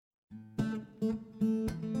From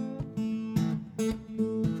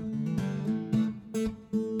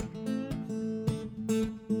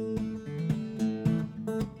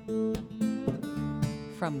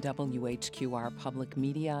WHQR Public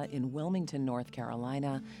Media in Wilmington, North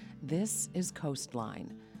Carolina, this is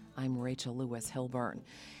Coastline. I'm Rachel Lewis Hilburn.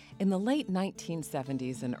 In the late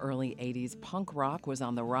 1970s and early 80s, punk rock was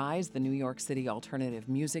on the rise. The New York City alternative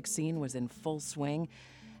music scene was in full swing,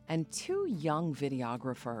 and two young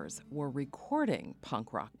videographers were recording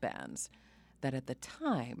punk rock bands that at the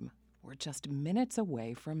time were just minutes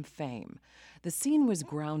away from fame. The scene was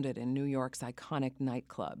grounded in New York's iconic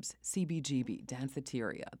nightclubs, CBGB,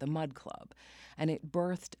 Danceteria, the Mud Club, and it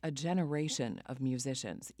birthed a generation of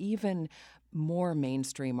musicians. Even more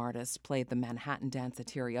mainstream artists played the Manhattan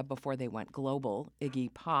Danceteria before they went global.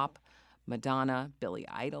 Iggy Pop, Madonna, Billy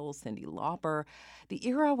Idol, Cyndi Lauper. The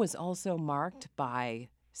era was also marked by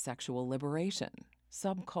sexual liberation,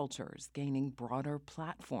 subcultures gaining broader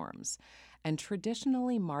platforms, and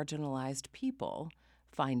traditionally marginalized people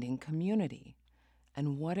finding community.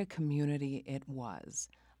 And what a community it was.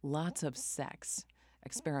 Lots of sex,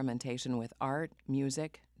 experimentation with art,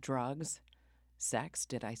 music, drugs, sex,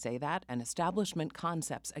 did I say that? And establishment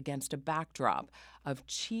concepts against a backdrop of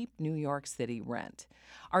cheap New York City rent.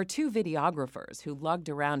 Our two videographers who lugged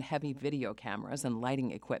around heavy video cameras and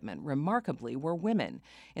lighting equipment remarkably were women.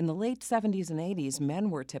 In the late 70s and 80s, men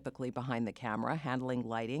were typically behind the camera, handling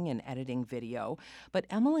lighting and editing video, but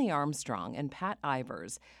Emily Armstrong and Pat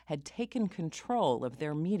Ivers had taken control of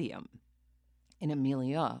their medium. In a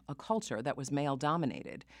milieu, a culture that was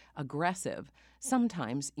male-dominated, aggressive,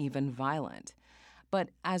 sometimes even violent. But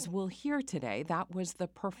as we'll hear today, that was the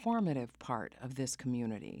performative part of this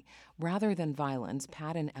community. Rather than violence,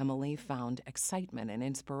 Pat and Emily found excitement and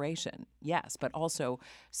inspiration, yes, but also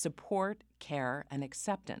support, care, and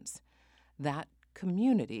acceptance. That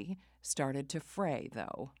community started to fray,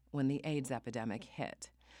 though, when the AIDS epidemic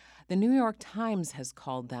hit. The New York Times has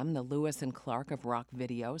called them the Lewis and Clark of rock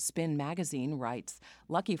video. Spin magazine writes,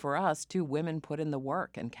 "Lucky for us, two women put in the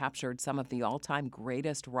work and captured some of the all-time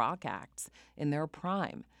greatest rock acts in their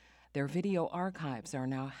prime." Their video archives are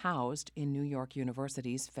now housed in New York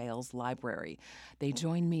University's Fales Library. They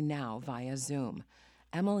join me now via Zoom.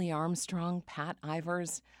 Emily Armstrong, Pat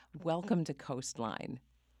Ivers, welcome to Coastline.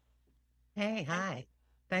 Hey, hi.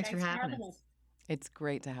 Thanks for having us. It's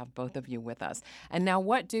great to have both of you with us. And now,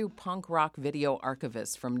 what do punk rock video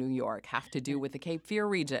archivists from New York have to do with the Cape Fear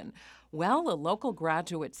region? Well, a local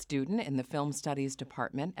graduate student in the Film Studies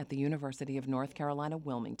Department at the University of North Carolina,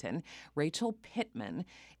 Wilmington, Rachel Pittman,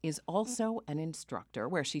 is also an instructor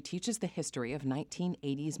where she teaches the history of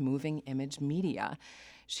 1980s moving image media.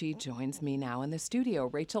 She joins me now in the studio.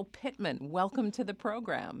 Rachel Pittman, welcome to the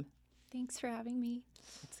program. Thanks for having me.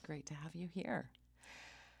 It's great to have you here.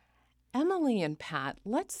 Emily and Pat,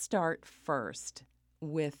 let's start first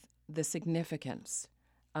with the significance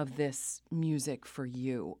of this music for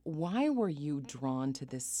you. Why were you drawn to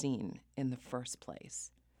this scene in the first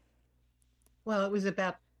place? Well, it was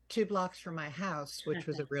about 2 blocks from my house, which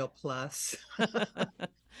was a real plus.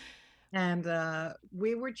 And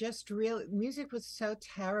we were just music was so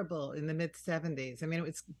terrible in the mid 70s. I mean, it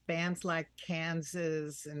was bands like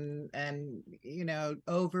Kansas and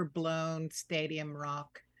overblown stadium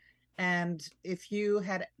rock. And if you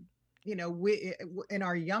had, we in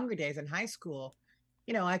our younger days in high school,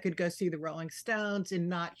 I could go see the Rolling Stones in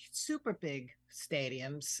not super big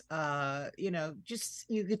stadiums. Just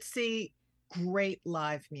you could see great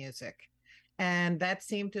live music. And that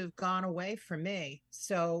seemed to have gone away for me.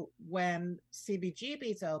 So when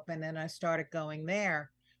CBGB's opened and I started going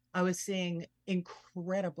there, I was seeing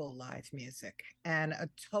incredible live music and a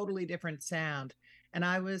totally different sound. And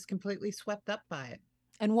I was completely swept up by it.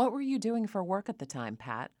 And what were you doing for work at the time,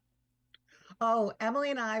 Pat? Oh,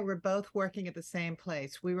 Emily and I were both working at the same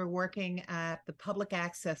place. We were working at the Public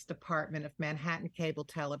Access Department of Manhattan Cable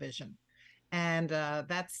Television. And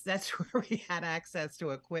that's where we had access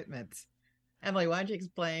to equipment. Emily, why don't you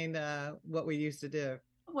explain what we used to do?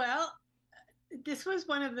 Well, this was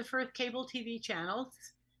one of the first cable TV channels.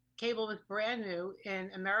 Cable was brand new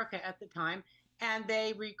in America at the time. And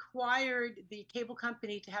they required the cable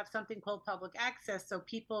company to have something called public access so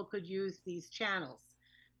people could use these channels.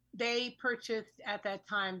 They purchased at that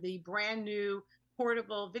time the brand new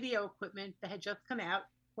portable video equipment that had just come out,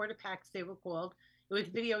 Portapacks they were called. It was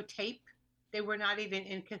videotape. They were not even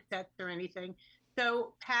in cassettes or anything.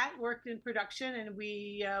 So Pat worked in production, and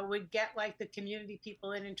we would get like the community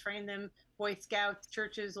people in and train them, Boy Scouts,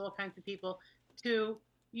 churches, all kinds of people, to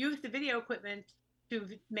use the video equipment to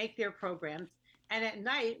make their programs. And at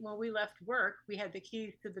night, when we left work, we had the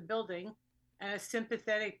keys to the building, and a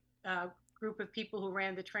sympathetic group of people who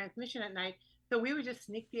ran the transmission at night. So we would just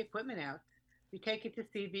sneak the equipment out. We take it to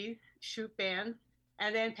CB's, shoot bands,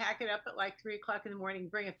 and then pack it up at like 3 o'clock in the morning,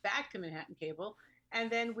 bring it back to Manhattan Cable, and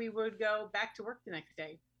then we would go back to work the next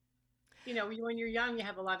day. You know, when you're young, you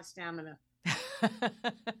have a lot of stamina.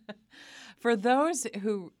 For those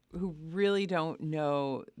who really don't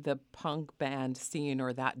know the punk band scene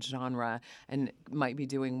or that genre and might be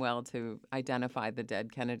doing well to identify the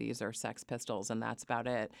Dead Kennedys or Sex Pistols, and that's about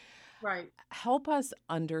it. Right. Help us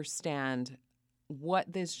understand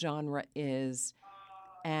what this genre is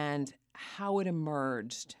and how it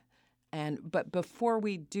emerged. But before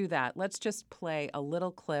we do that, let's just play a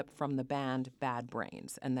little clip from the band Bad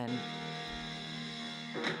Brains, and then.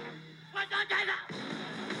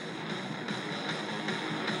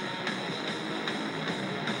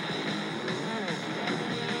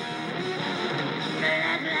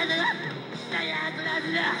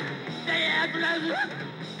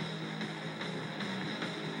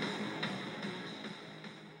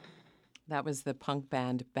 That was the punk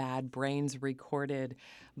band Bad Brains, recorded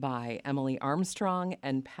by Emily Armstrong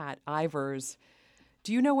and Pat Ivers.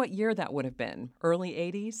 Do you know what year that would have been? Early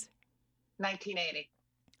 80s? 1980.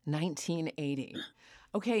 1980.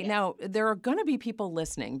 Okay, Now there are going to be people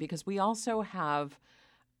listening because we also have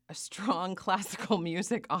a strong classical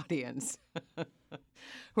music audience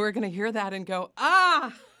who are going to hear that and go,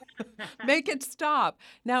 make it stop.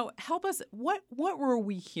 Now, help us. What were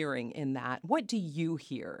we hearing in that? What do you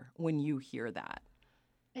hear when you hear that?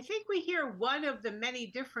 I think we hear one of the many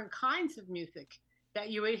different kinds of music that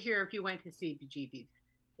you would hear if you went to CBGB's.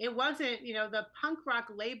 It wasn't, the punk rock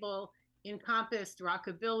label encompassed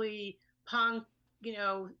rockabilly, punk,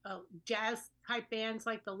 jazz type bands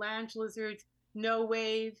like the Lounge Lizards, No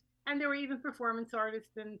Wave, and there were even performance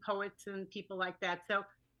artists and poets and people like that. So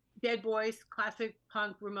Dead Boys, classic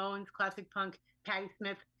punk, Ramones, classic punk, Patti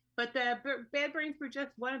Smith. But the Bad Brains were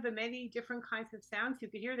just one of the many different kinds of sounds you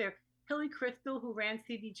could hear there. Hilly Crystal, who ran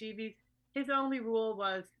CBGB's, his only rule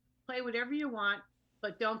was play whatever you want,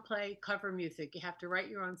 but don't play cover music. You have to write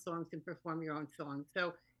your own songs and perform your own songs.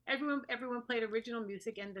 So everyone played original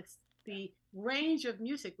music, and the range of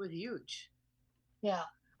music was huge. Yeah.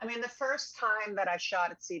 I mean, the first time that I shot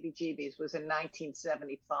at CBGB's was in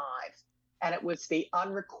 1975, and it was the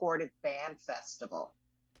Unrecorded Band Festival.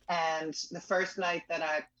 And the first night that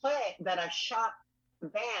I shot the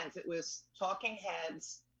bands, it was Talking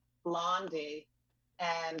Heads, Blondie,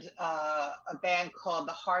 and a band called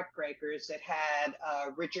the Heartbreakers that had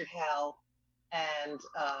Richard Hell and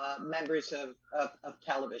members of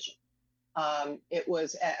television. It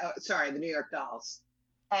was, the New York Dolls.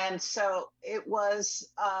 And so it was,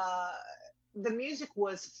 the music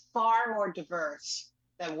was far more diverse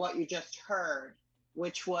than what you just heard,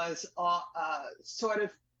 which was sort of,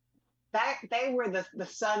 they were the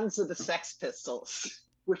sons of the Sex Pistols,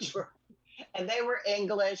 and they were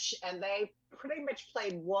English, and they pretty much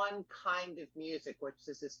played one kind of music, which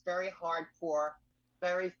is this very hardcore,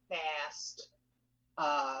 very fast,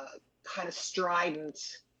 kind of strident,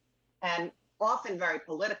 and often very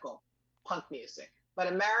political punk music. But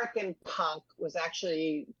American punk was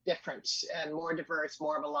actually different and more diverse,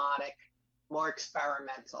 more melodic, more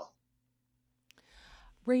experimental.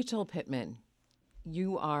 Rachel Pittman,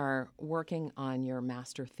 you are working on your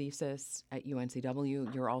master thesis at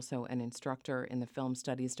UNCW. You're also an instructor in the film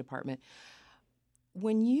studies department.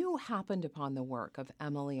 When you happened upon the work of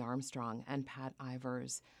Emily Armstrong and Pat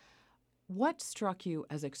Ivers, what struck you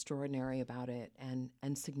as extraordinary about it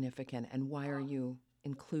and significant, and why are you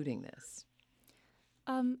including this?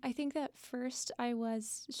 I think that first I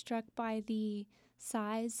was struck by the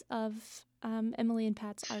size of Emily and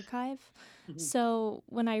Pat's archive. Mm-hmm. So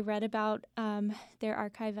when I read about their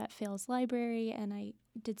archive at Fales Library and I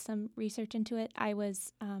did some research into it, I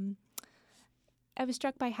was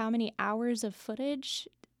struck by how many hours of footage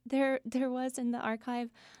there was in the archive.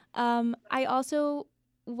 I also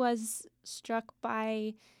was struck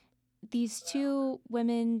by these two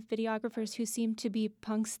women videographers who seemed to be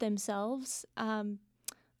punks themselves,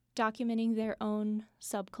 documenting their own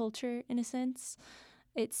subculture in a sense.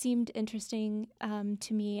 It seemed interesting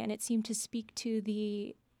to me, and it seemed to speak to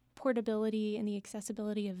the portability and the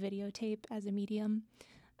accessibility of videotape as a medium.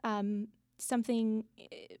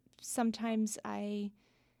 Sometimes I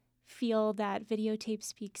feel that videotape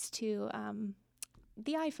speaks to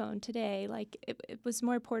the iPhone today. Like it was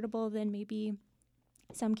more portable than maybe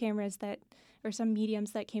some cameras or some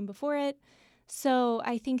mediums that came before it. So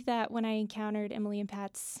I think that when I encountered Emily and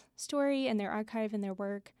Pat's story and their archive and their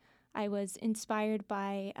work, I was inspired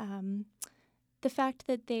by the fact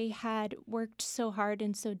that they had worked so hard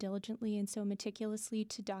and so diligently and so meticulously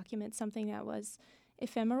to document something that was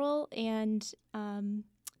ephemeral and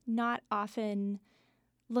not often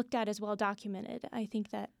looked at as well documented. I think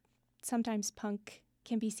that sometimes punk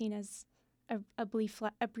can be seen as a brief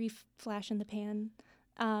flash in the pan,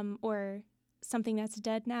 or something that's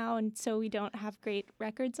dead now, and so we don't have great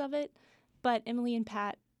records of it. But Emily and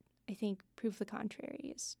Pat, I think, prove the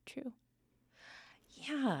contrary is true.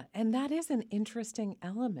 Yeah, and that is an interesting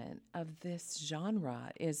element of this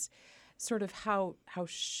genre, is sort of how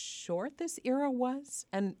short this era was,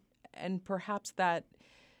 and perhaps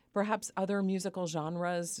other musical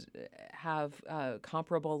genres have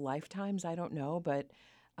comparable lifetimes. I don't know, but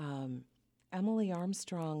Emily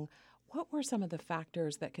Armstrong, what were some of the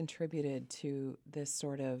factors that contributed to this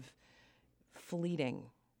sort of fleeting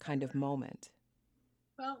kind of moment?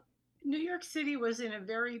 Well, New York City was in a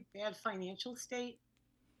very bad financial state.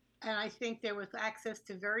 And I think there was access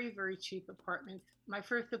to very, very cheap apartments. My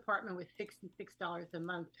first apartment was $66 a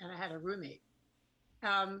month, and I had a roommate.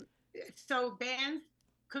 So bands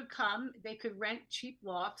could come, they could rent cheap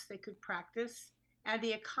lofts, they could practice. And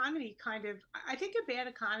the economy I think a bad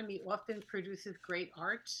economy often produces great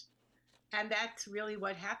art. And that's really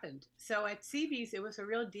what happened. So at CB's, it was a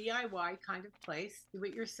real DIY kind of place, do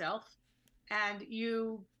it yourself. And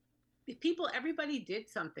everybody did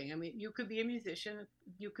something. I mean, you could be a musician,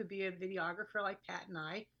 you could be a videographer like Pat and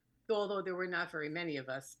I, although there were not very many of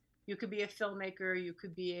us. You could be a filmmaker, you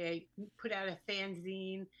could put out a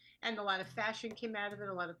fanzine, and a lot of fashion came out of it,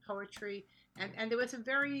 a lot of poetry. And it was a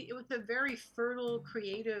very fertile,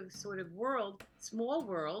 creative sort of world, small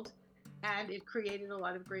world. And it created a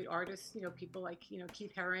lot of great artists, people like,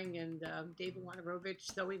 Keith Haring and David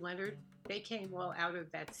Wojnarowicz, Zoe Leonard. They came all out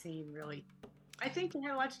of that scene, really. I think it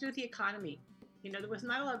had a lot to do with the economy. There was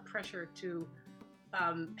not a lot of pressure to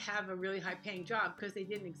have a really high-paying job because they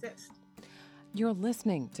didn't exist. You're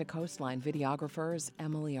listening to Coastline. Videographers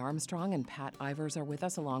Emily Armstrong and Pat Ivers are with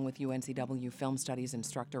us, along with UNCW Film Studies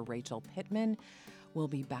instructor Rachel Pittman. We'll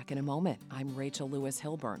be back in a moment. I'm Rachel Lewis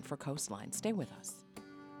Hilburn for Coastline. Stay with us.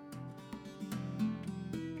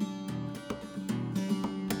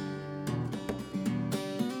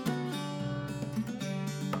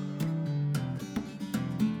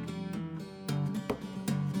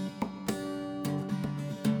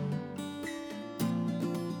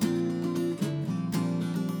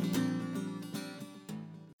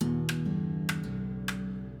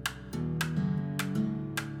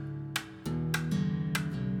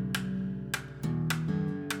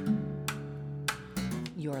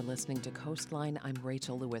 You're listening to Coastline. I'm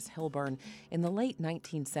Rachel Lewis Hilburn. In the late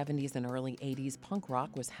 1970s and early 80s, punk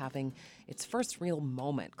rock was having its first real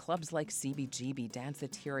moment. Clubs like CBGB,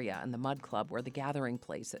 Danceteria, and the Mud Club were the gathering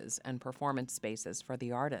places and performance spaces for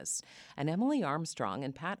the artists. And Emily Armstrong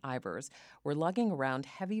and Pat Ivers were lugging around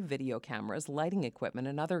heavy video cameras, lighting equipment,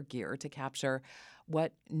 and other gear to capture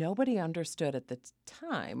what nobody understood at the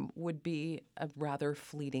time would be a rather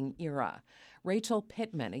fleeting era. Rachel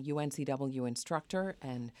Pittman, a UNCW instructor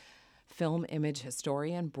and film image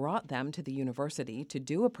historian, brought them to the university to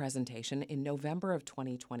do a presentation in November of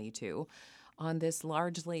 2022 on this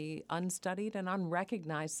largely unstudied and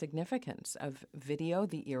unrecognized significance of video,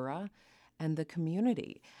 the era, and the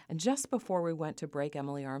community. And just before we went to break,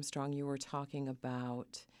 Emily Armstrong, you were talking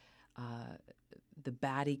about the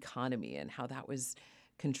bad economy and how that was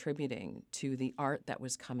contributing to the art that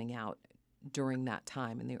was coming out during that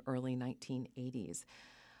time in the early 1980s.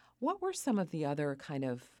 What were some of the other kind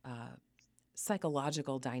of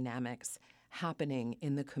psychological dynamics happening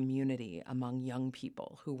in the community among young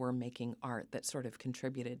people who were making art that sort of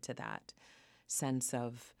contributed to that sense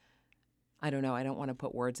of, I don't know, I don't want to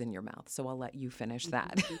put words in your mouth, so I'll let you finish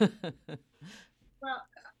that. Well,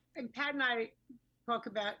 and Pat and I talk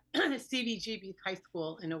about CBGB's high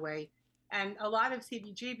school in a way. And a lot of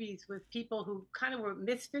CBGBs with people who kind of were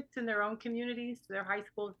misfits in their own communities, their high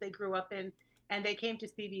schools they grew up in, and they came to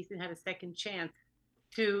CBs and had a second chance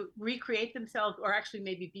to recreate themselves, or actually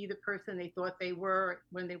maybe be the person they thought they were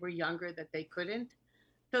when they were younger that they couldn't.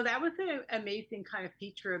 So that was an amazing kind of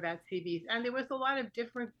feature about CBs. And there was a lot of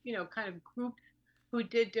different, kind of groups who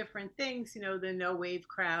did different things, the no wave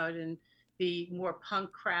crowd and the more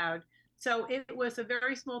punk crowd. So it was a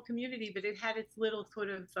very small community, but it had its little sort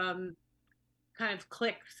of kind of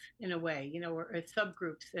cliques in a way, or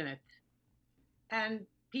subgroups in it. And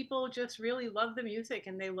people just really loved the music,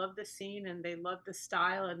 and they loved the scene, and they loved the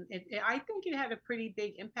style. And I think it had a pretty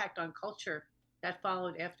big impact on culture that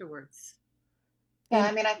followed afterwards. Yeah,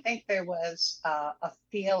 I mean, I think there was a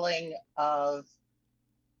feeling of,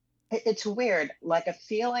 it's weird, like a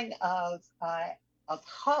feeling of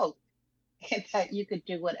hope that you could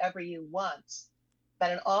do whatever you want,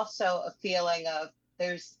 but also a feeling of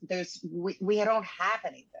we don't have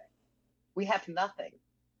anything. We have nothing,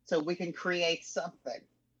 so we can create something.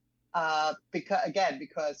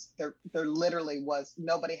 Because there literally was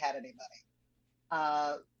nobody had any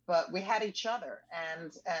money, but we had each other,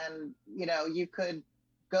 and you could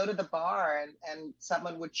go to the bar and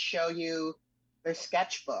someone would show you their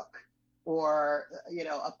sketchbook, or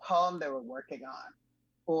a poem they were working on,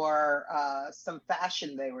 or some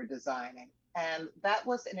fashion they were designing, and that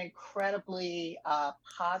was an incredibly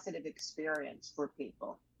positive experience for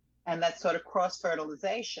people, and that sort of cross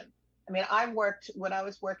fertilization. I mean, when I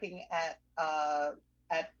was working at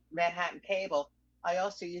Manhattan Cable. I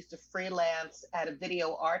also used to freelance at a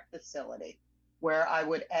video art facility where I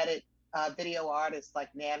would edit video artists like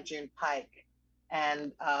Nam June Paik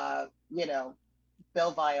and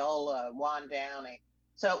Bill Viola, Juan Downey.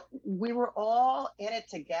 So we were all in it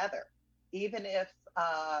together, even if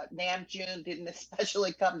Nam June didn't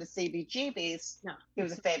especially come to CBGB's. No. He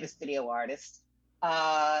was a famous video artist.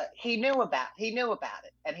 He knew about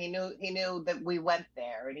it, and he knew that we went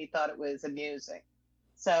there, and he thought it was amusing.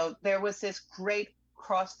 So there was this great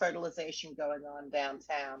cross fertilization going on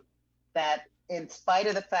downtown, that in spite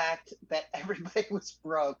of the fact that everybody was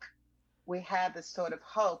broke, we had this sort of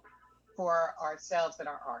hope for ourselves and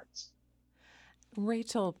our arts.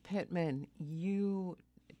 Rachel Pittman, you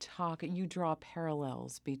draw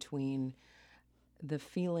parallels between the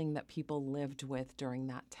feeling that people lived with during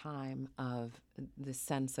that time of the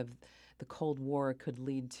sense of the Cold War could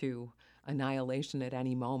lead to annihilation at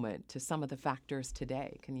any moment, to some of the factors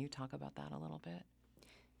today. Can you talk about that a little bit?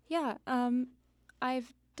 Yeah,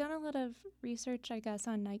 I've done a lot of research, I guess,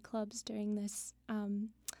 on nightclubs during this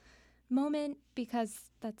moment,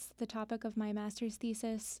 because that's the topic of my master's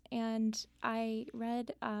thesis. And I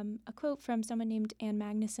read a quote from someone named Ann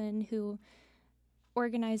Magnuson, who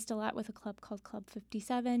organized a lot with a club called Club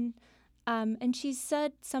 57. And she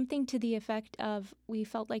said something to the effect of, we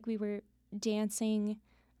felt like we were dancing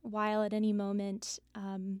while at any moment,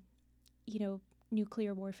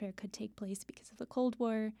 nuclear warfare could take place because of the Cold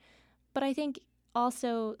War. But I think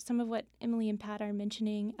also some of what Emily and Pat are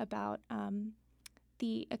mentioning about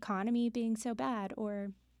the economy being so bad,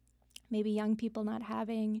 or maybe young people not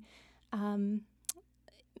having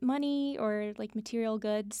money or like material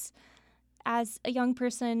goods. As a young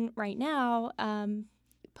person right now,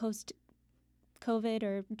 post-COVID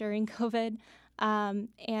or during COVID,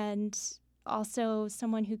 and also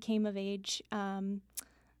someone who came of age and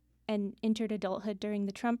entered adulthood during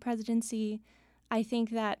the Trump presidency, I think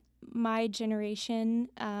that my generation,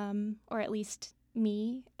 or at least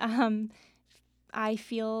me, I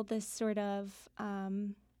feel this sort of,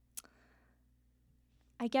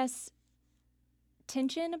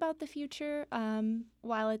 tension about the future,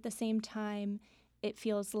 while at the same time it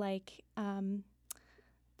feels like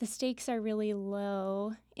the stakes are really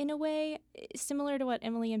low in a way. Similar to what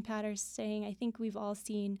Emily and Pat are saying, I think we've all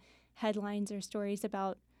seen headlines or stories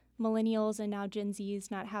about millennials and now Gen Zs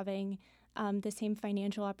not having the same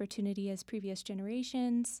financial opportunity as previous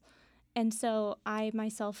generations. And so I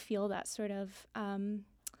myself feel that sort of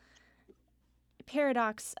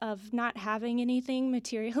paradox of not having anything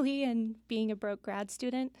materially and being a broke grad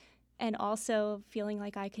student, and also feeling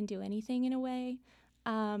like I can do anything in a way.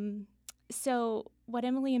 So what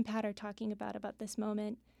Emily and Pat are talking about this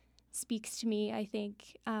moment speaks to me, I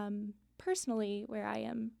think, personally, where I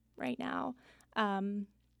am right now.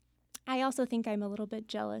 I also think I'm a little bit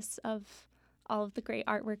jealous of all of the great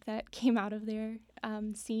artwork that came out of their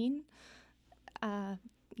scene.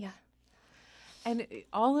 Yeah. And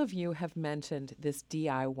all of you have mentioned this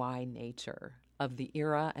DIY nature of the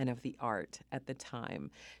era and of the art at the time.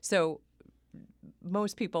 So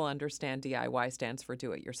most people understand DIY stands for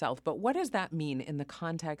do it yourself, but what does that mean in the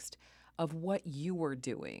context of what you were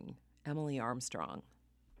doing, Emily Armstrong?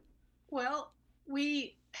 Well,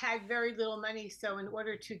 we had very little money, so in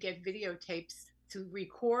order to get videotapes to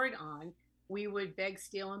record on, we would beg,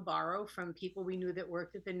 steal, and borrow from people we knew that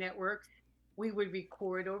worked at the networks. We would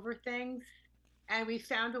record over things, and we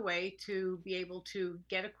found a way to be able to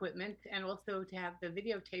get equipment and also to have the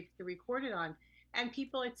videotapes to record it on. And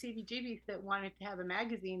people at CBGBs that wanted to have a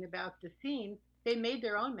magazine about the scene, they made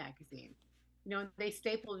their own magazine. They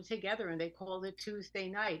stapled it together and they called it Tuesday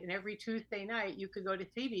Night. And every Tuesday night you could go to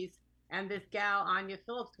CB's and this gal, Anya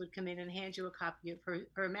Phillips, would come in and hand you a copy of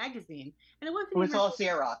her magazine. And it wasn't all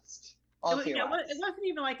Xeroxed. It wasn't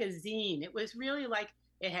even like a zine. It was really like,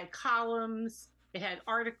 it had columns, it had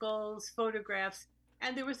articles, photographs,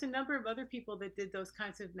 and there was a number of other people that did those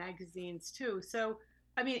kinds of magazines too. So,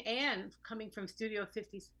 I mean, Anne, coming from Studio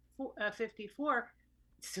 54,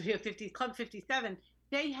 Studio 50, Club 57,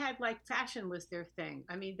 they had like fashion was their thing.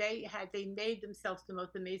 I mean, they made themselves the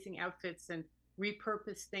most amazing outfits and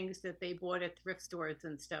repurposed things that they bought at thrift stores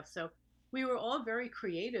and stuff. So we were all very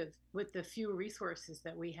creative with the few resources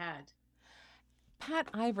that we had.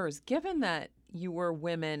 Pat Ivers, given that you were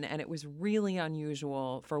women and it was really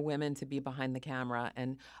unusual for women to be behind the camera,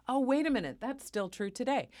 and oh, wait a minute, that's still true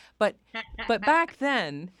today. But back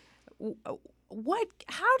then,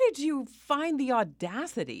 how did you find the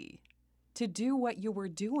audacity to do what you were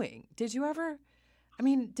doing? Did you ever, I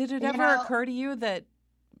mean, did it ever occur to you that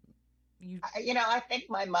I think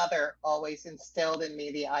my mother always instilled in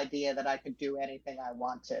me the idea that I could do anything I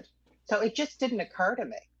wanted. So it just didn't occur to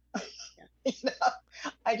me.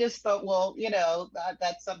 I just thought, well,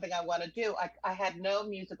 that's something I want to do. I had no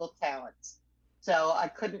musical talents. So I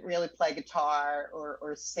couldn't really play guitar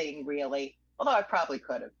or sing really, although I probably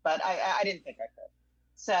could have, but I didn't think I could.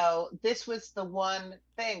 So this was the one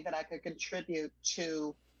thing that I could contribute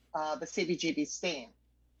to the CBGB scene.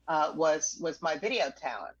 Was my video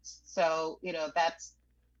talents. So,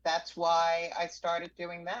 that's why I started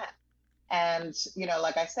doing that. And,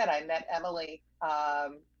 like I said, I met Emily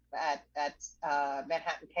at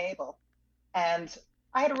Manhattan Cable. And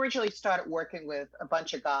I had originally started working with a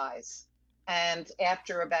bunch of guys. And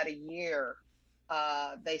after about a year,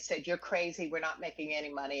 they said, "You're crazy. We're not making any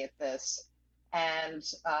money at this." And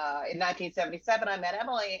in 1977, I met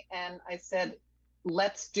Emily and I said,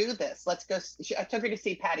 "Let's do this. Let's go." I took her to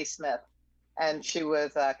see Patti Smith, and she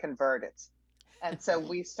was converted. And so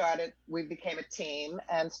we became a team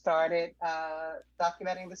and started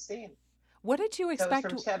documenting the scene. What did you expect? So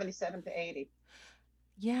it was from 77 to 80.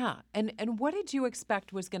 Yeah. And what did you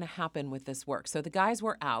expect was going to happen with this work? So the guys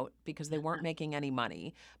were out because they weren't making any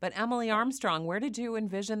money. But Emily Armstrong, where did you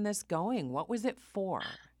envision this going? What was it for?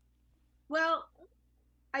 Well,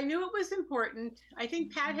 I knew it was important. I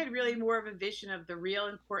think Pat had really more of a vision of the real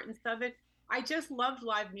importance of it. I just loved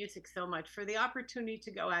live music so much. For the opportunity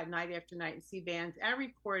to go out night after night and see bands and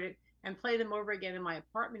record it and play them over again in my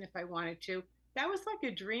apartment if I wanted to, that was like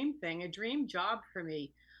a dream thing, a dream job for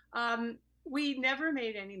me. We never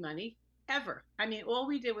made any money, ever. I mean, all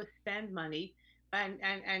we did was spend money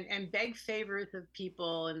and beg favors of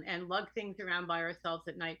people and lug things around by ourselves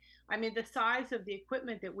at night. I mean, the size of the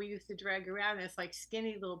equipment that we used to drag around as like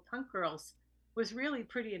skinny little punk girls was really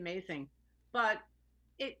pretty amazing. But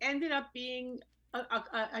it ended up being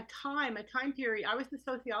a time period. I was the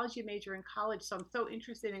sociology major in college, so I'm so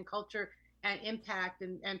interested in culture and impact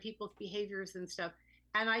and people's behaviors and stuff.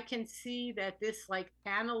 And I can see that this like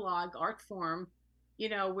analog art form,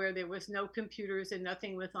 where there was no computers and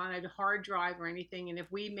nothing was on a hard drive or anything. And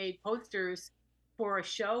if we made posters for a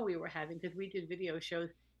show we were having, because we did video shows,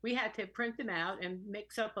 we had to print them out and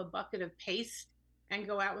mix up a bucket of paste and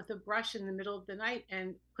go out with a brush in the middle of the night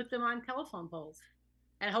and put them on telephone poles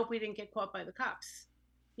and hope we didn't get caught by the cops.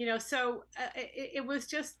 So it was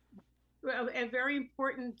just a very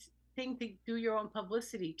important thing to do your own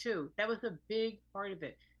publicity too. That was a big part of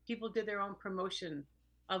it. People did their own promotion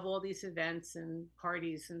of all these events and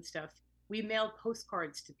parties and stuff. We mailed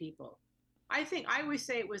postcards to people. I always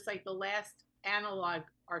say it was like the last analog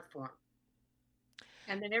art form.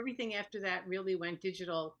 And then everything after that really went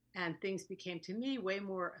digital and things became, to me, way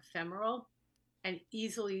more ephemeral and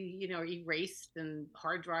easily, erased and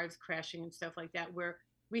hard drives crashing and stuff like that, where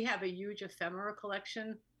we have a huge ephemera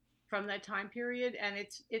collection from that time period. And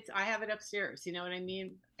I have it upstairs, you know what I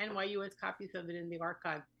mean? NYU has copies of it in the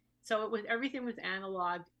archive. So everything was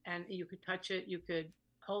analog and you could touch it, you could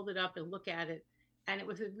hold it up and look at it. And it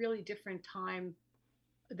was a really different time.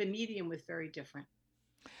 The medium was very different.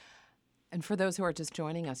 And for those who are just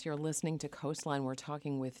joining us, you're listening to Coastline. We're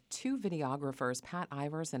talking with two videographers, Pat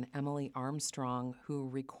Ivers and Emily Armstrong, who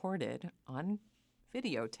recorded on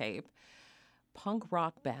videotape punk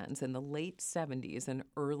rock bands in the late 70s and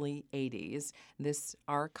early 80s. This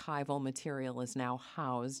archival material is now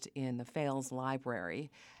housed in the Fales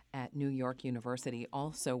Library at New York University.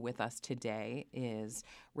 Also with us today is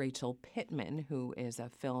Rachel Pittman, who is a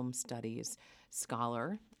film studies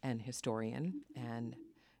scholar and historian and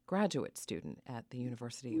graduate student at the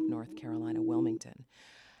University of North Carolina, Wilmington.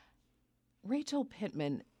 Rachel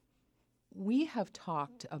Pittman, we have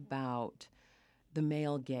talked about the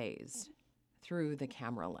male gaze through the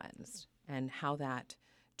camera lens and how that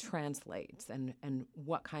translates and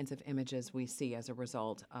what kinds of images we see as a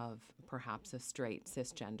result of perhaps a straight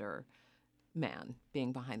cisgender man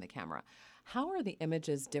being behind the camera. How are the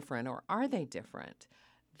images different, or are they different?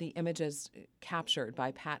 The images captured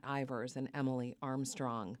by Pat Ivers and Emily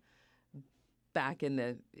Armstrong back in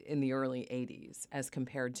the early 80s as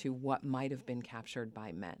compared to what might have been captured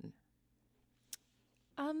by men?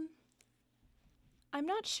 I'm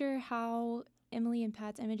not sure how Emily and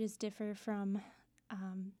Pat's images differ from,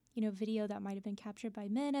 video that might have been captured by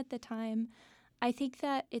men at the time. I think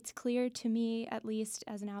that it's clear to me, at least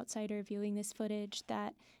as an outsider viewing this footage,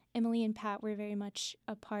 that Emily and Pat were very much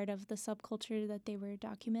a part of the subculture that they were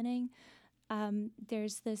documenting.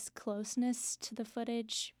 There's this closeness to the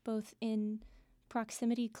footage, both in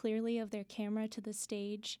proximity clearly of their camera to the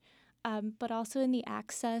stage, but also in the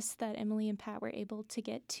access that Emily and Pat were able to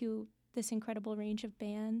get to this incredible range of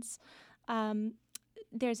bands.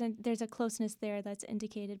 There's a closeness there that's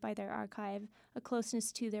indicated by their archive, a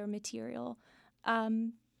closeness to their material.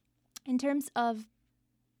 In terms of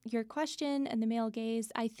your question and the male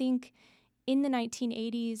gaze, I think in the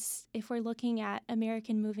 1980s, if we're looking at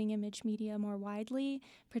American moving image media more widely,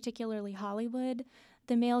 particularly Hollywood,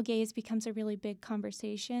 the male gaze becomes a really big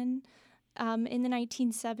conversation. In the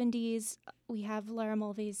 1970s, we have Lara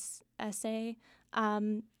Mulvey's essay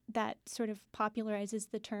that sort of popularizes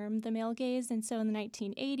the term the male gaze. And so in the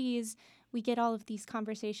 1980s, we get all of these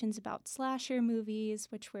conversations about slasher movies,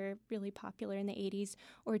 which were really popular in the 80s,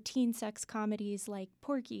 or teen sex comedies like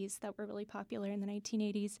Porky's that were really popular in the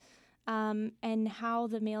 1980s, and how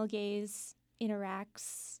the male gaze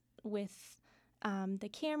interacts with the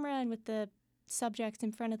camera and with the subjects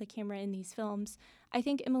in front of the camera in these films. I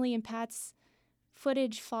think Emily and Pat's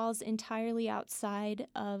footage falls entirely outside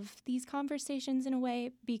of these conversations in a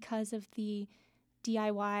way because of the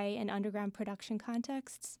DIY and underground production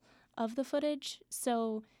contexts of the footage.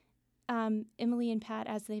 So Emily and Pat,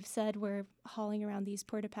 as they've said, were hauling around these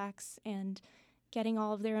porta-packs and getting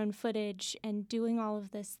all of their own footage and doing all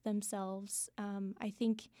of this themselves. I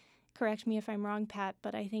think, correct me if I'm wrong, Pat,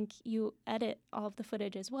 but I think you edit all of the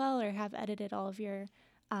footage as well, or have edited all of your,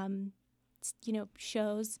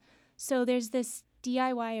 shows. So there's this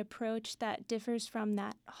DIY approach that differs from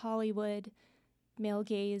that Hollywood male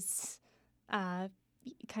gaze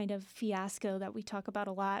kind of fiasco that we talk about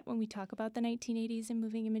a lot when we talk about the 1980s and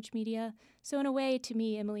moving image media. So in a way, to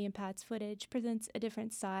me, Emily and Pat's footage presents a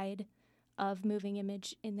different side of moving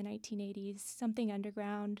image in the 1980s, something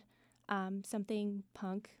underground, something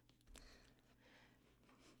punk.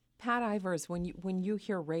 Pat Ivers, when you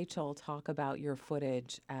hear Rachel talk about your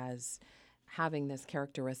footage as having this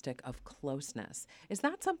characteristic of closeness, is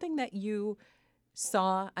that something that you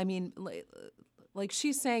saw? I mean, like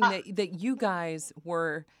she's saying that you guys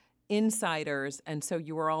were insiders, and so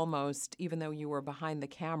you were almost, even though you were behind the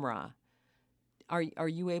camera, are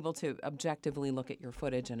you able to objectively look at your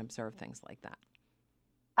footage and observe things like that?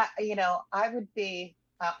 I would be,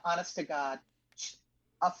 honest to God,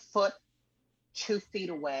 a foot, 2 feet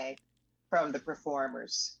away from the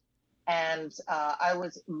performers. And I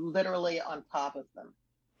was literally on top of them.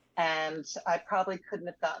 And I probably couldn't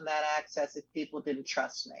have gotten that access if people didn't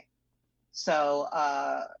trust me. So,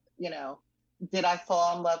 did I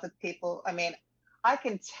fall in love with people? I mean, I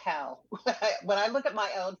can tell when I look at my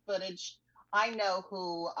own footage, I know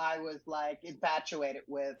who I was like infatuated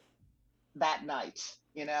with that night,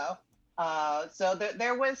 So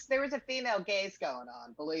there was a female gaze going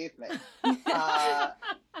on, believe me.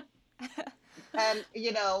 And,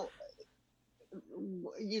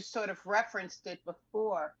 you sort of referenced it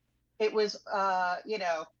before. It was,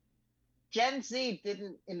 Gen Z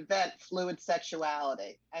didn't invent fluid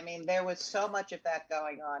sexuality. I mean, there was so much of that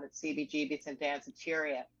going on at CBGB's and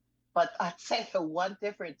Danceteria. But I'd say the one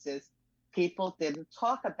difference is people didn't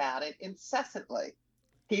talk about it incessantly.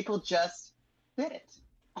 People just did it.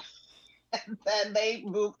 And then they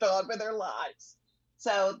moved on with their lives.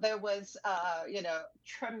 So there was,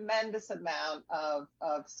 tremendous amount of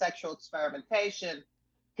sexual experimentation,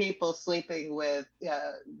 people sleeping with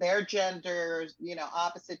their genders,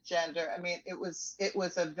 opposite gender. I mean, it was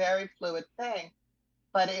a very fluid thing,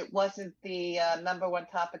 but it wasn't the number one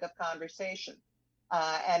topic of conversation.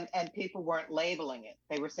 And people weren't labeling it.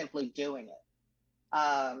 They were simply doing it.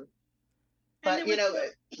 But, go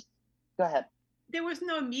ahead. There was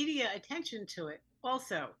no media attention to it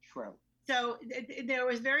also. True. So there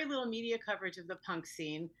was very little media coverage of the punk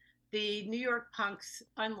scene. The New York punks,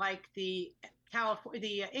 unlike the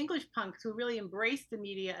English punks who really embraced the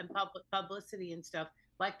media and publicity and stuff,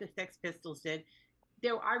 like the Sex Pistols did.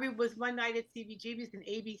 I was one night at CBGB's and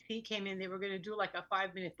ABC came in. They were going to do like a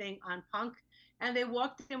 5-minute thing on punk, and they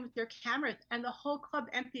walked in with their cameras, and the whole club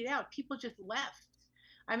emptied out. People just left.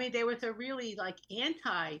 I mean, there was a really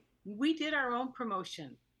we did our own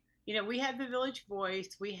promotion. We had the Village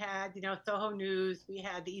Voice, we had, Soho News, we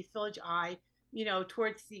had the East Village Eye,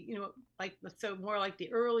 towards the, more like the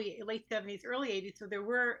late 70s, early 80s. So there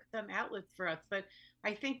were some outlets for us. But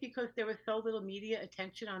I think because there was so little media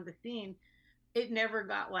attention on the scene, it never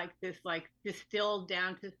got like this, like distilled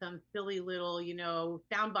down to some silly little,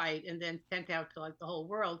 soundbite and then sent out to like the whole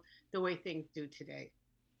world the way things do today.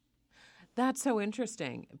 That's so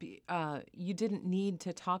interesting. You didn't need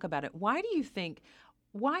to talk about it. Why do you think?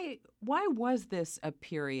 Why was this a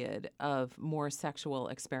period of more sexual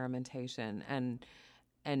experimentation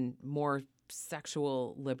and more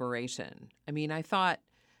sexual liberation? I mean, I thought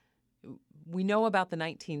we know about the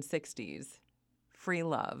 1960s, free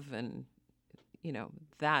love, and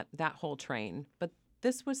that whole train, but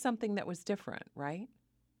this was something that was different, right?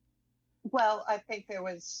 Well, I think there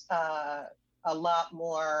was a lot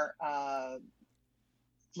more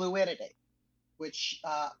fluidity, which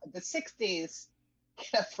the 60s,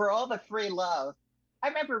 for all the free love, I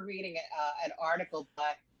remember reading an article by,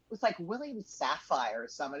 it was like William Safire or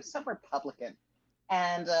someone, some Republican,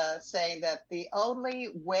 and saying that the only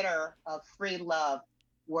winner of free love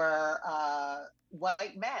were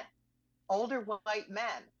white men, older white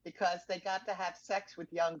men, because they got to have sex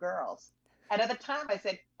with young girls. And at the time I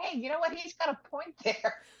said, hey, you know what? He's got a point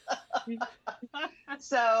there.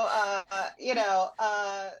 So,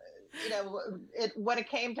 when it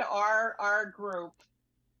came to our group,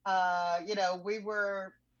 we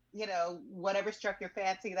were, whatever struck your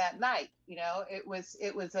fancy that night. It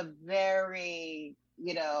was a very,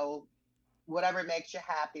 whatever makes you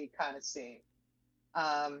happy kind of scene.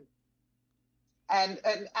 And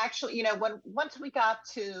actually, once we got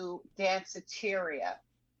to Danceteria,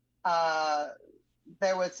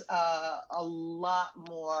 there was a lot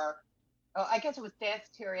more. Oh, I guess it was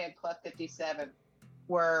Danceteria and Club 57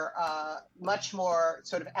 were much more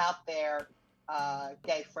sort of out there,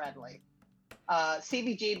 gay friendly.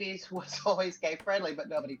 CBGB's was always gay friendly, but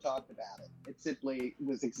nobody talked about it. It simply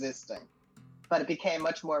was existing. But it became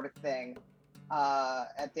much more of a thing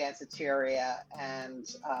at Danceteria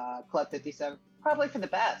and Club 57, probably for the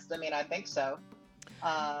best. I mean, I think so.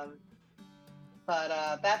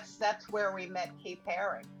 But that's where we met Keith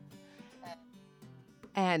Haring.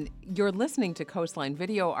 And you're listening to Coastline.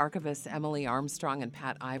 Video archivists Emily Armstrong and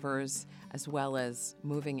Pat Ivers, as well as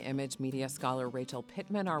moving image media scholar Rachel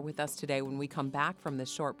Pittman, are with us today. When we come back from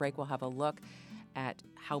this short break, we'll have a look at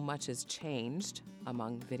how much has changed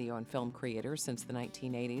among video and film creators since the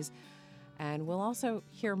 1980s. And we'll also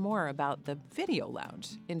hear more about the Video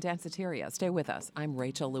Lounge in Danceteria. Stay with us. I'm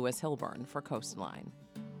Rachel Lewis Hilburn for Coastline.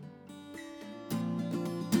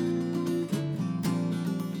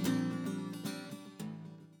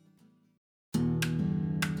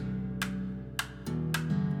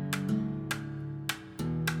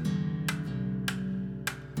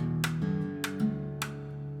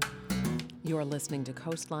 You're listening to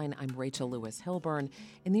Coastline. I'm Rachel Lewis Hilburn.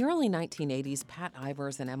 In the early 1980s, Pat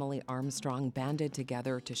Ivers and Emily Armstrong banded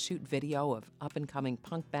together to shoot video of up-and-coming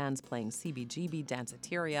punk bands playing CBGB,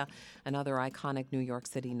 Danceteria, and other iconic New York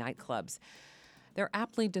City nightclubs. They're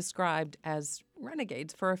aptly described as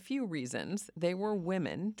renegades for a few reasons. They were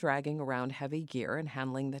women dragging around heavy gear and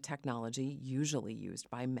handling the technology usually used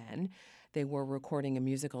by men. They were recording a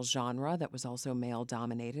musical genre that was also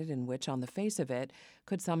male-dominated and which, on the face of it,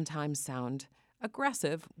 could sometimes sound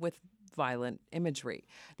aggressive with violent imagery.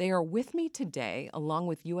 They are with me today, along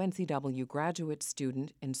with UNCW graduate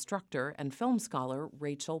student, instructor, and film scholar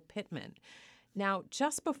Rachel Pittman. Now,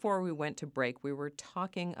 just before we went to break, we were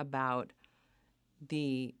talking about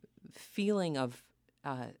the feeling of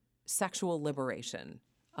sexual liberation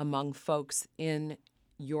among folks in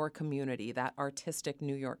your community, that artistic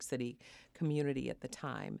New York City community at the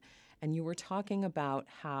time. And you were talking about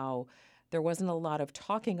how there wasn't a lot of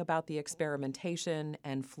talking about the experimentation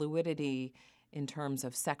and fluidity in terms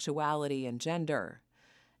of sexuality and gender.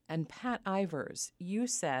 And Pat Ivers, you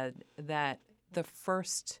said that the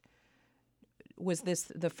first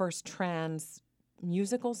trans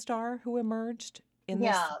musical star who emerged in this?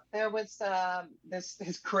 Yeah, there was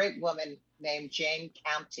this great woman named Jane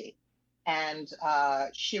County. And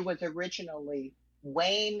she was originally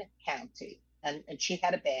Wayne County, and she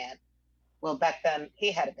had a band. Well, back then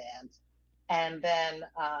he had a band. And then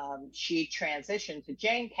she transitioned to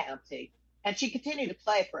Jane County, and she continued to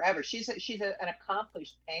play forever. She's an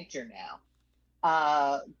accomplished painter now.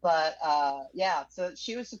 So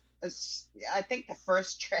she was, I think, the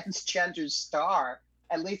first transgender star,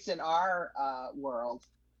 at least in our world.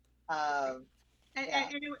 And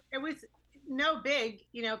it was no big,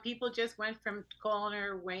 people just went from calling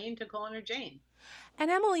her Wayne to calling her Jane.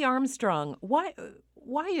 And Emily Armstrong, why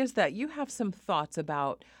is that? You have some thoughts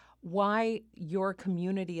about why your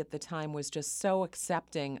community at the time was just so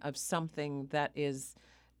accepting of something that is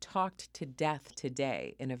talked to death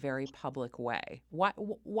today in a very public way. Why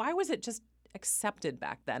was it just accepted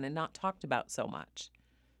back then and not talked about so much?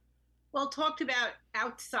 Well, talked about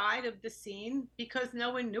outside of the scene because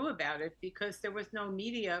no one knew about it because there was no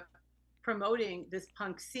media promoting this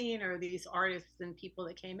punk scene or these artists and people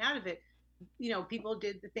that came out of it. People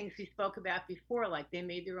did the things we spoke about before, like they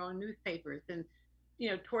made their own newspapers. And,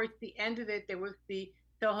 towards the end of it, there was the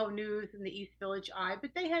Soho News and the East Village Eye,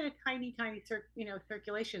 but they had a tiny, tiny,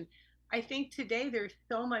 circulation. I think today there's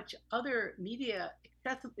so much other media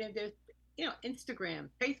accessible. There's, Instagram,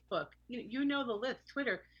 Facebook, the list,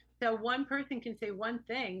 Twitter. So one person can say one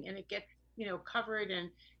thing and it gets, covered and,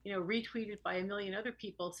 retweeted by a million other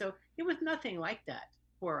people. So it was nothing like that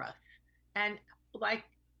for us. And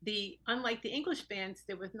unlike the English bands,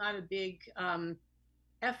 there was not a big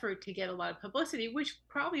effort to get a lot of publicity, which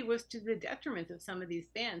probably was to the detriment of some of these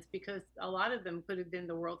bands because a lot of them could have been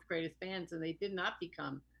the world's greatest bands and they did not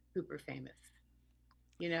become super famous.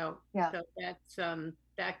 Yeah. So that's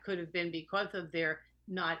that could have been because of their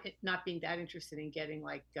not being that interested in getting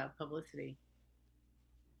publicity.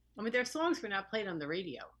 I mean, their songs were not played on the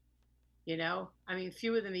radio. I mean,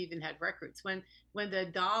 few of them even had records. When the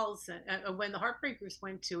Dolls, when the Heartbreakers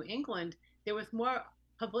went to England, there was more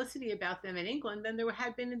publicity about them in England than there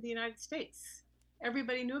had been in the United States.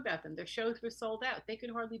 Everybody knew about them. Their shows were sold out. They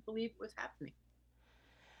could hardly believe it was happening.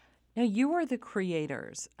 Now, you are the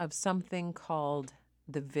creators of something called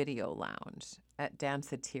the Video Lounge at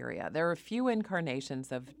Danceteria. There are a few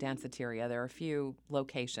incarnations of Danceteria. There are a few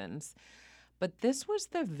locations. But this was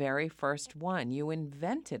the very first one. You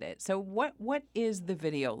invented it. So what is the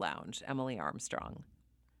Video Lounge, Emily Armstrong?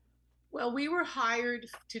 Well, we were hired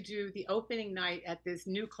to do the opening night at this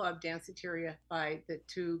new club, Danceteria, by the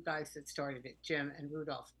two guys that started it, Jim and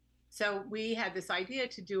Rudolph. So we had this idea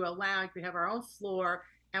to do a lounge. We'd have our own floor,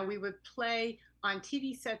 and we would play on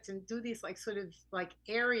TV sets and do these sort of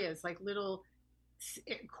areas, little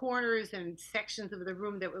corners and sections of the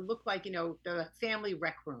room that would look like, the family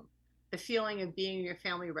rec room. The feeling of being in your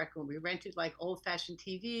family rec room. We rented old-fashioned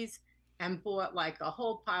TVs and bought a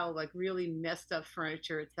whole pile of really messed up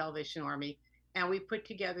furniture at Salvation Army. And we put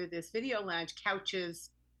together this video lounge, couches,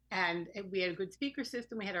 and we had a good speaker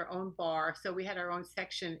system. We had our own bar. So we had our own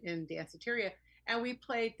section in Danceteria. And we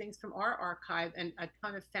played things from our archive and a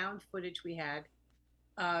ton of found footage we had,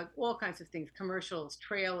 all kinds of things, commercials,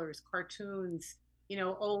 trailers, cartoons,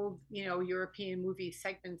 old, European movie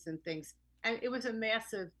segments and things. And it was a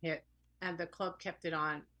massive hit. And the club kept it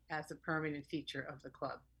on as a permanent feature of the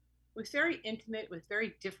club. It was very intimate. It was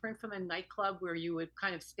very different from a nightclub where you would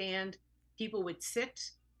kind of stand, people would sit,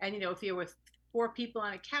 and if there were 4 people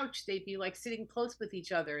on a couch, they'd be sitting close with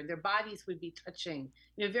each other, and their bodies would be touching.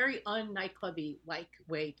 Very un-nightclubby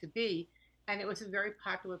way to be. And it was a very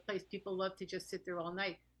popular place. People loved to just sit there all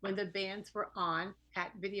night. When the bands were on,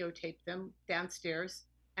 Pat videotaped them downstairs,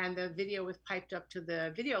 and the video was piped up to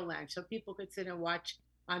the video lounge, so people could sit and watch.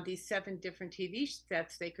 On these 7 different TV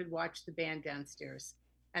sets, they could watch the band downstairs.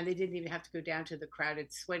 And they didn't even have to go down to the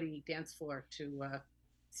crowded, sweaty dance floor to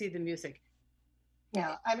see the music.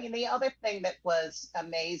 Yeah, I mean, the other thing that was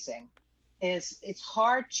amazing is it's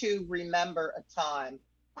hard to remember a time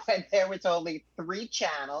when there was only 3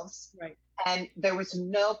 channels, right, and there was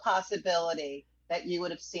no possibility that you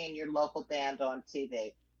would have seen your local band on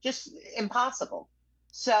TV. Just impossible.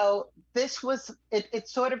 So this was, it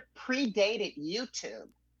sort of predated YouTube.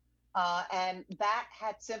 And that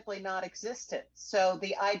had simply not existed. So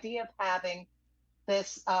the idea of having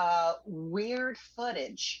this weird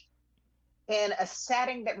footage in a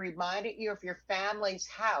setting that reminded you of your family's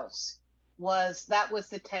house was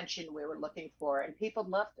the tension we were looking for, and people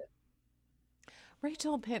loved it.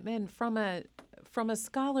 Rachel Pittman, from a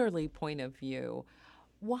scholarly point of view,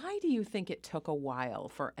 why do you think it took a while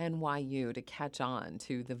for NYU to catch on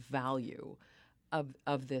to the value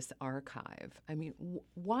of this archive? I mean,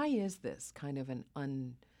 why is this kind of an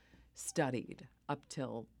unstudied, up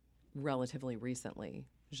till relatively recently,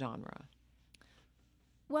 genre?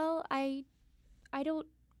 Well, I don't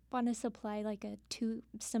want to supply a too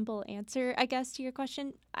simple answer, I guess, to your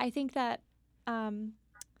question. I think that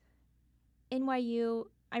NYU,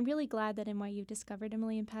 I'm really glad that NYU discovered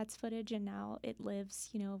Emily and Pat's footage, and now it lives,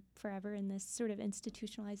 forever in this sort of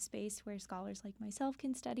institutionalized space where scholars like myself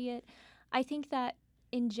can study it. I think that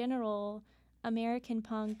in general, American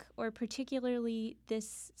punk, or particularly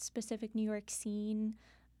this specific New York scene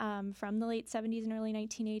from the late 70s and early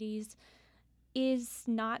 1980s, is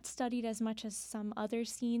not studied as much as some other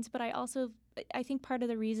scenes. But I think part of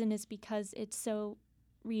the reason is because it's so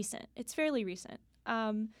recent. It's fairly recent.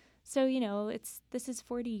 So, this is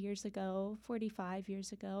 40 years ago, 45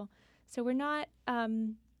 years ago. So we're not,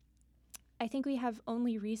 I think we have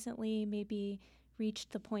only recently maybe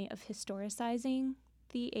reached the point of historicizing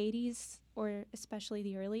the 80s, or especially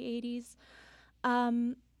the early 80s.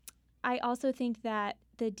 I also think that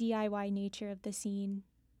the DIY nature of the scene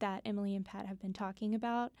that Emily and Pat have been talking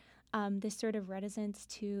about, this sort of reticence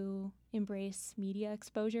to embrace media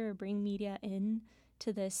exposure or bring media in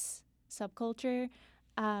to this subculture,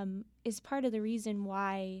 is part of the reason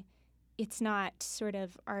why it's not sort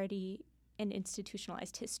of already an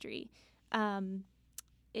institutionalized history.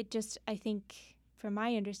 It just, I think, from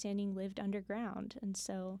my understanding, lived underground, and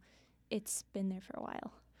so it's been there for a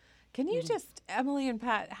while. Can you just, Emily and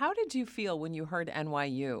Pat, how did you feel when you heard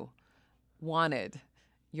NYU wanted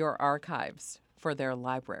your archives for their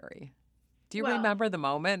library? Do you remember the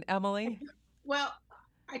moment, Emily? Well,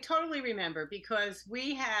 I totally remember, because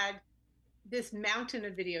we had this mountain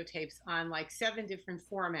of videotapes on like 7 different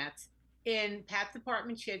formats. In Pat's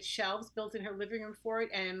apartment, she had shelves built in her living room for it.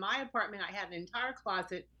 And in my apartment, I had an entire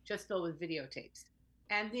closet just filled with videotapes.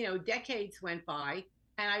 And, decades went by.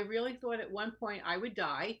 And I really thought at one point I would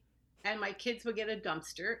die and my kids would get a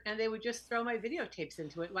dumpster and they would just throw my videotapes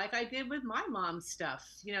into it, like I did with my mom's stuff,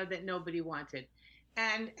 that nobody wanted.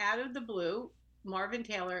 And out of the blue, Marvin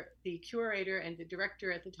Taylor, the curator and the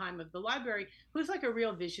director at the time of the library, who's like a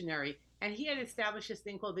real visionary, and he had established this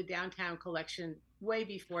thing called the Downtown Collection way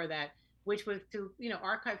before that, which was to,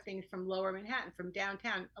 archive things from Lower Manhattan, from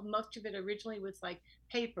downtown. Most of it originally was like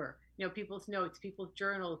paper, people's notes, people's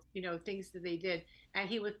journals, things that they did. And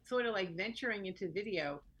he was sort of like venturing into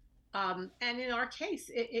video. And in our case,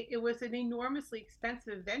 it was an enormously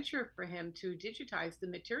expensive venture for him to digitize the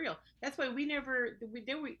material. That's why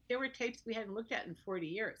there were tapes we hadn't looked at in 40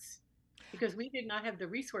 years, because we did not have the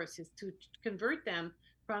resources to convert them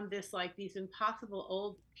from these impossible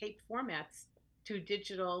old tape formats to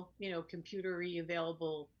digital, computer-y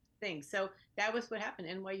available things. So that was what happened.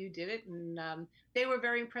 NYU did it, and they were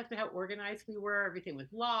very impressed with how organized we were. Everything was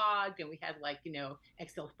logged, and we had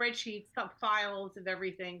Excel spreadsheets, files of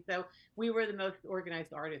everything. So we were the most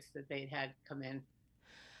organized artists that they'd had come in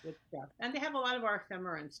with stuff. And they have a lot of our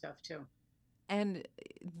ephemera and stuff too. And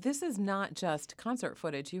this is not just concert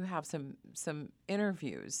footage. You have some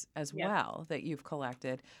interviews as well that you've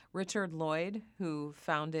collected. Richard Lloyd, who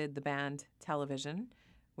founded the band Television,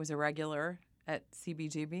 was a regular at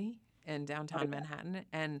CBGB in downtown Manhattan.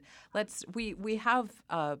 And we have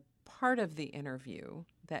a part of the interview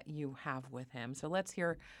that you have with him. So let's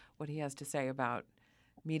hear what he has to say about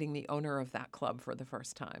meeting the owner of that club for the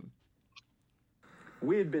first time.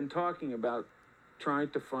 We had been talking about trying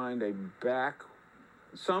to find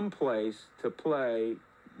someplace to play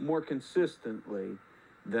more consistently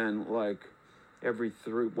than once every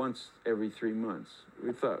 3 months.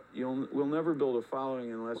 We thought we'll never build a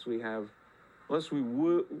following unless we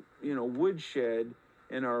woodshed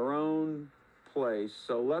in our own place.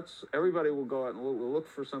 So everybody will go out and we'll look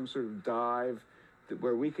for some sort of dive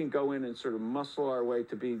where we can go in and sort of muscle our way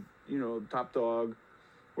to be, top dog,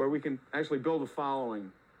 where we can actually build a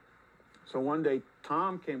following. So one day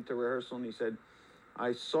Tom came to rehearsal and he said,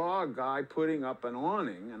 I saw a guy putting up an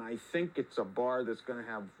awning and I think it's a bar that's going to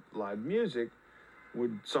have live music.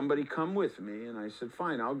 Would somebody come with me? And I said,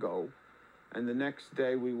 fine, I'll go. And the next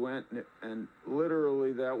day we went and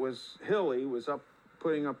literally that was Hilly was up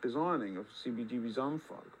putting up his awning of CBGB's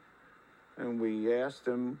Unfug. And we asked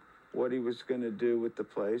him what he was going to do with the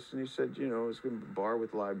place. And he said, it's going to be a bar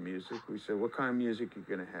with live music. We said, what kind of music are you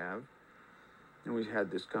going to have? And we had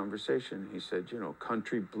this conversation. He said,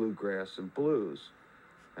 country, bluegrass, and blues.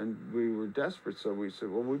 And we were desperate, so we said,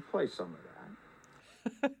 well, we play some of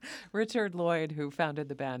that. Richard Lloyd, who founded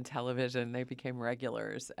the band Television, they became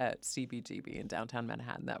regulars at CBGB in downtown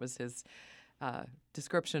Manhattan. That was his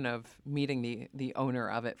description of meeting the owner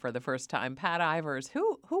of it for the first time. Pat Ivers,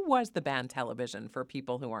 who was the band Television for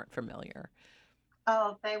people who aren't familiar?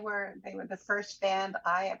 Oh, they were the first band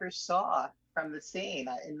I ever saw from the scene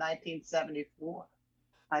in 1974.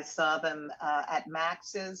 I saw them at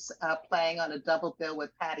Max's playing on a double bill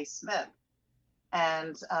with Patti Smith.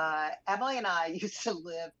 And Emily and I used to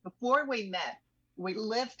live, before we met, we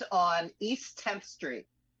lived on East 10th Street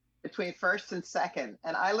between 1st and 2nd.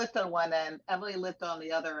 And I lived on one end, Emily lived on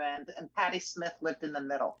the other end, and Patti Smith lived in the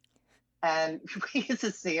middle. And we used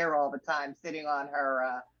to see her all the time sitting on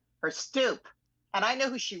her stoop. And I knew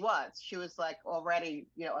who she was. She was already,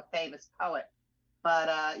 a famous poet. But,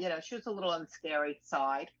 she was a little on the scary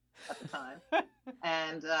side at the time.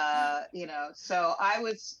 And, so I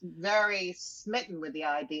was very smitten with the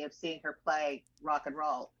idea of seeing her play rock and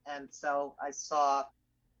roll. And so I saw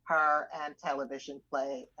her and Television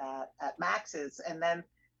play at Max's. And then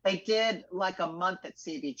they did a month at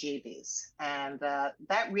CBGB's. And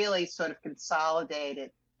that really sort of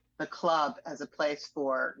consolidated the club as a place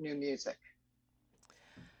for new music.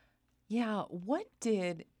 Yeah, what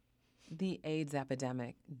did the AIDS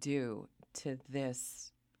epidemic do to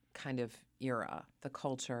this kind of era, the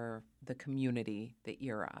culture, the community, the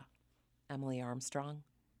era? Emily Armstrong?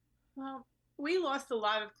 Well, we lost a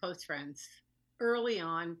lot of close friends early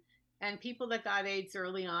on, and people that got AIDS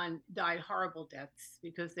early on died horrible deaths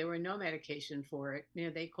because there were no medication for it.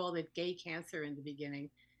 They called it gay cancer in the beginning,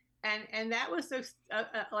 and that was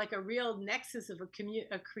like a real nexus of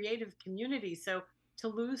a creative community. So to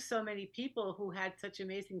lose so many people who had such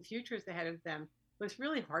amazing futures ahead of them was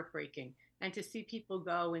really heartbreaking, and to see people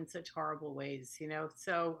go in such horrible ways.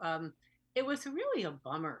 So it was really a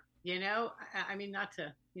bummer. I mean, not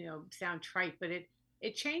to sound trite, but it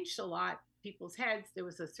changed a lot people's heads. There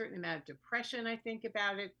was a certain amount of depression, I think,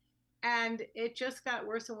 about it, and it just got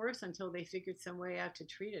worse and worse until they figured some way out to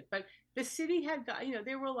treat it. But the city had got,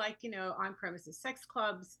 there were like on-premises sex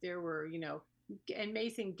clubs. There were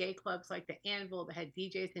amazing gay clubs like the Anvil that had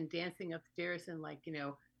DJs and dancing upstairs, and I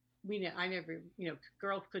never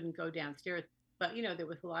girls couldn't go downstairs. But there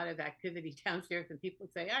was a lot of activity downstairs, and people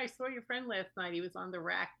would say, "I saw your friend last night. He was on the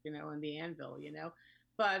rack, on the Anvil."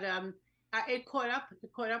 But it caught up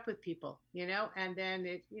with people, and then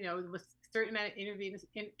it was a certain amount of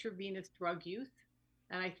intravenous drug use,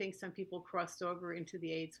 and I think some people crossed over into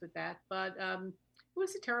the AIDS with that. But it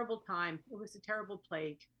was a terrible time. It was a terrible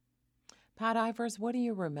plague. Pat Ivers, what do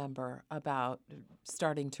you remember about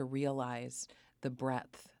starting to realize the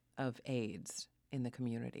breadth of AIDS in the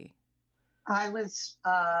community? I was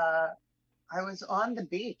on the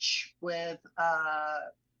beach with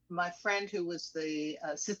my friend who was the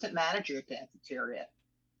assistant manager at Danceteria,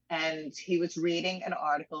 and he was reading an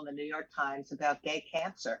article in the New York Times about gay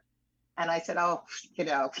cancer, and I said, "Oh, you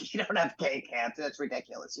don't have gay cancer. That's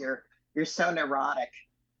ridiculous. You're so neurotic."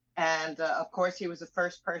 And of course, he was the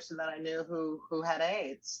first person that I knew who had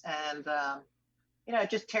AIDS, and it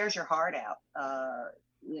just tears your heart out.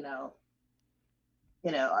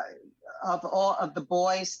 Of all of the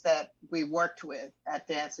boys that we worked with at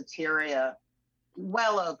Danceteria,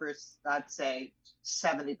 well over, I'd say,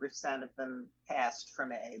 70% of them passed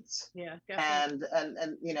from AIDS. Yeah, definitely. And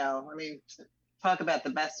I mean, talk about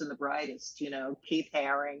the best and the brightest. Keith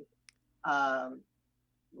Haring.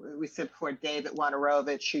 We said before, David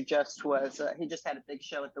Wojnarowicz, who he just had a big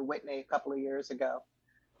show at the Whitney a couple of years ago.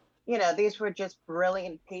 These were just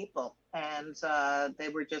brilliant people, and they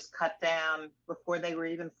were just cut down before they were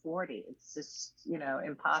even 40. It's just,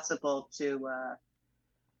 impossible to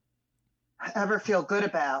ever feel good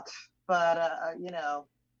about. But,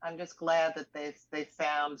 I'm just glad that they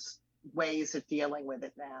found ways of dealing with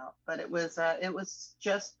it now. But it was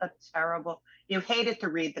just a terrible, you hated to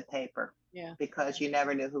read the paper. Yeah. Because you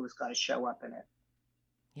never knew who was going to show up in it.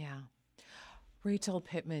 Yeah. Rachel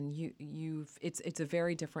Pittman, it's a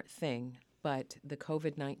very different thing, but the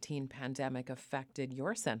COVID-19 pandemic affected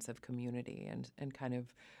your sense of community and kind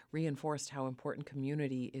of reinforced how important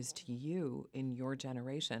community is to you in your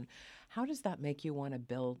generation. How does that make you want to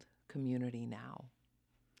build community now?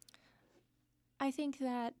 I think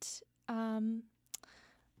that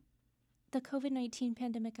the COVID-19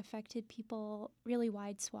 pandemic affected people, really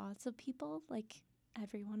wide swaths of people, like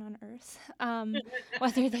everyone on Earth,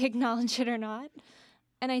 whether they acknowledge it or not.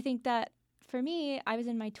 And I think that for me, I was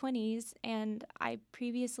in my 20s, and I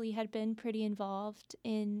previously had been pretty involved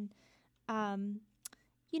in,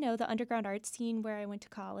 the underground art scene where I went to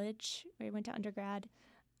college, where I went to undergrad.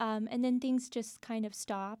 And then things just kind of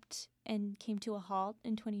stopped and came to a halt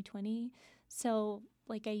in 2020. So,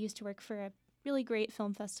 I used to work for a really great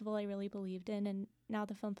film festival I really believed in, and now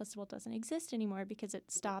the film festival doesn't exist anymore because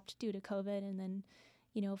it stopped due to COVID, and then,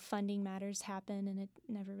 funding matters happen and it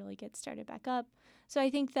never really gets started back up. So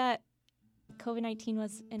I think that COVID-19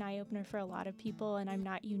 was an eye-opener for a lot of people, and I'm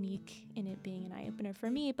not unique in it being an eye-opener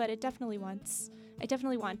for me, but I definitely want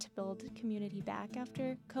to build community back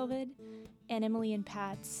after COVID, and Emily and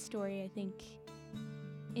Pat's story, I think,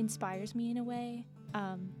 inspires me in a way.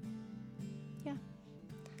 Yeah.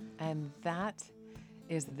 And that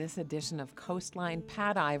is this edition of Coastline.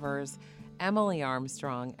 Pat Ivers, Emily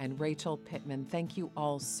Armstrong, and Rachel Pittman, thank you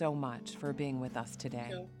all so much for being with us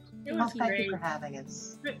today. Thank you for having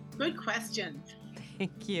us. Good questions.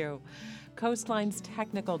 Thank you. Coastline's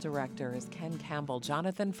technical director is Ken Campbell.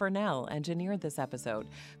 Jonathan Furnell engineered this episode.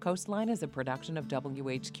 Coastline is a production of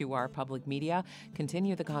WHQR Public Media.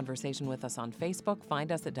 Continue the conversation with us on Facebook.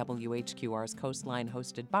 Find us at WHQR's Coastline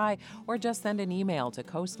hosted by, or just send an email to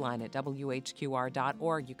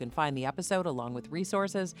coastline@whqr.org. You can find the episode along with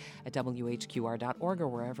resources at WHQR.org or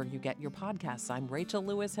wherever you get your podcasts. I'm Rachel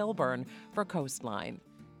Lewis Hilburn for Coastline.